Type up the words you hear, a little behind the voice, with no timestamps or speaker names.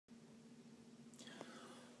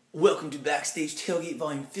Welcome to Backstage Tailgate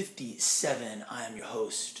Volume 57. I am your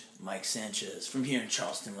host, Mike Sanchez, from here in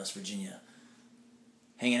Charleston, West Virginia.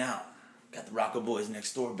 Hanging out. Got the Rocco Boys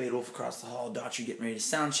next door, Beethoven across the hall, Daughtry getting ready to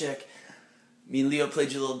sound check. Me and Leo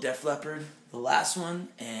played you a little Def Leppard, the last one,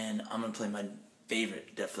 and I'm going to play my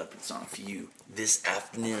favorite Def Leppard song for you this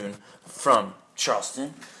afternoon from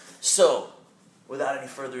Charleston. So, without any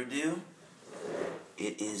further ado,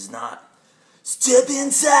 it is not "Step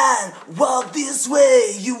inside, walk this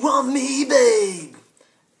way, you want me, babe."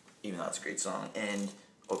 Even though it's a great song.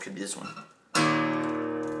 Or it could be this one.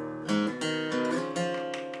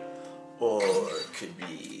 Or it could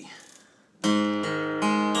be...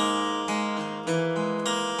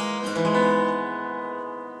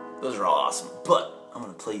 Those are all awesome. But I'm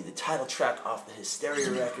going to play you the title track off the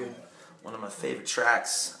Hysteria record. One of my favorite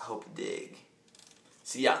tracks. I hope you dig.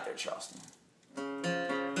 See you out there, Charleston.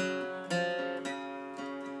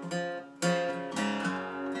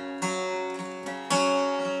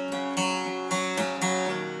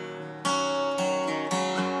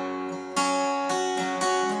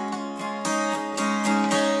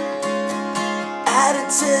 Out of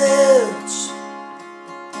touch,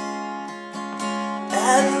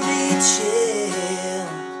 out of reaching.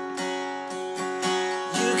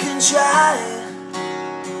 You can try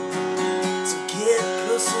to get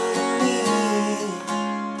closer to me.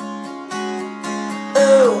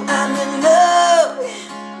 Oh, I'm in love,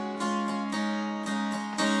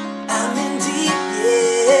 I'm in deep,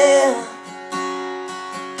 yeah.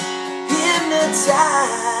 Hypnotized,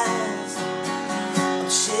 I'm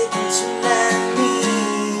shaking to my knees.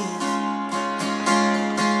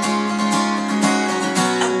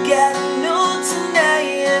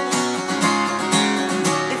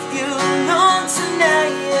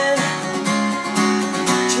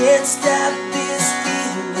 Can't stop this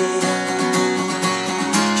feeling,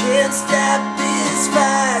 can't stop this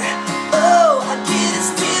fire. Oh, I get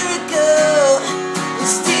hysterical,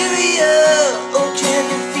 hysteria. Oh, can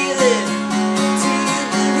you feel it? Do you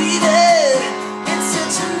believe it? It's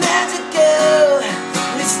such a magical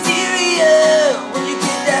hysteria. When you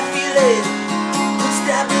get that feeling, don't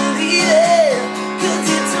stop believing, 'cause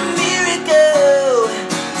it's a miracle.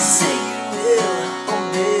 Say you will, oh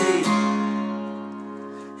babe.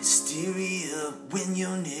 Hysteria when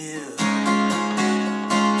you're near.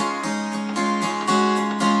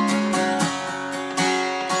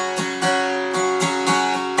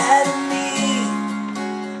 Out of me,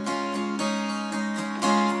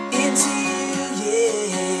 into you,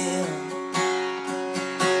 yeah.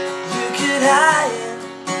 You could hide,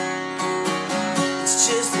 it's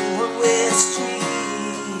just a one-way street.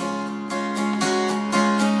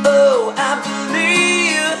 Oh, I believe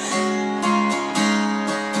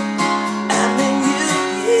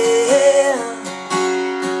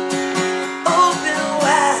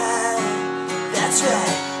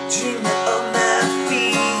dreaming of my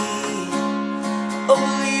feet. Oh,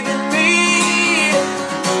 believe in me,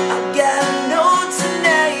 I gotta know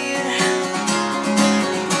tonight.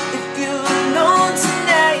 If you know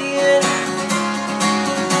tonight,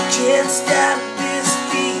 can't stop this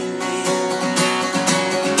feeling,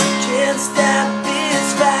 can't stop this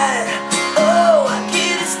fight. Oh, I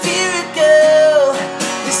get hysterical,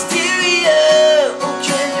 hysteria. Oh,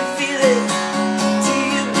 can you feel it? Do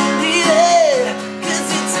you believe it? 'Cause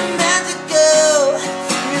it's a magical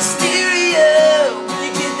hysteria. When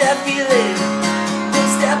you get that feeling,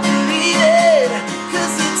 don't stop believing,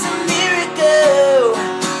 'cause it's a miracle.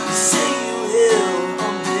 Say you will,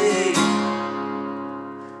 oh babe.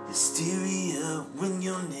 Hysteria when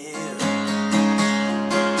you're near.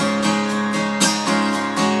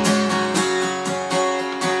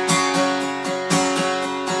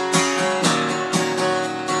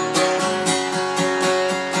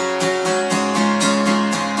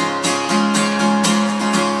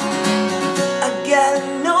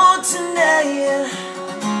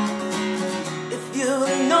 If you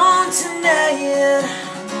know tonight,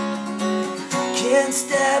 can't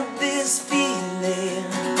stop this feeling,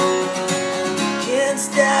 can't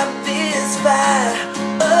stop this fire.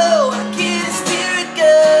 Oh, I get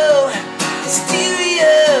hysterical,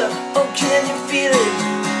 hysteria. Oh, can you feel it?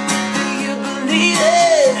 Do you believe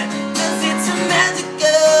it? 'Cause it's a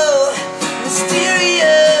magical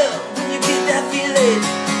hysteria. When you get that feeling,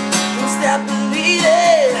 don't stop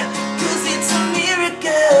believing, 'cause it's a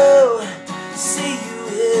miracle. Say you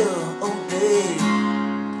will, oh babe.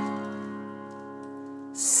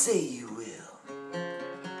 Say you will.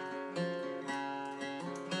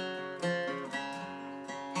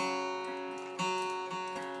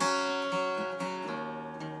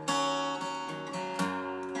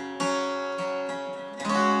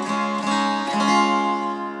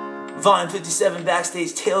 Volume 57,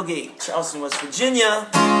 Backstage Tailgate, Charleston, West Virginia.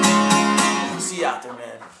 See you out there,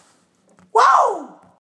 man. Whoa!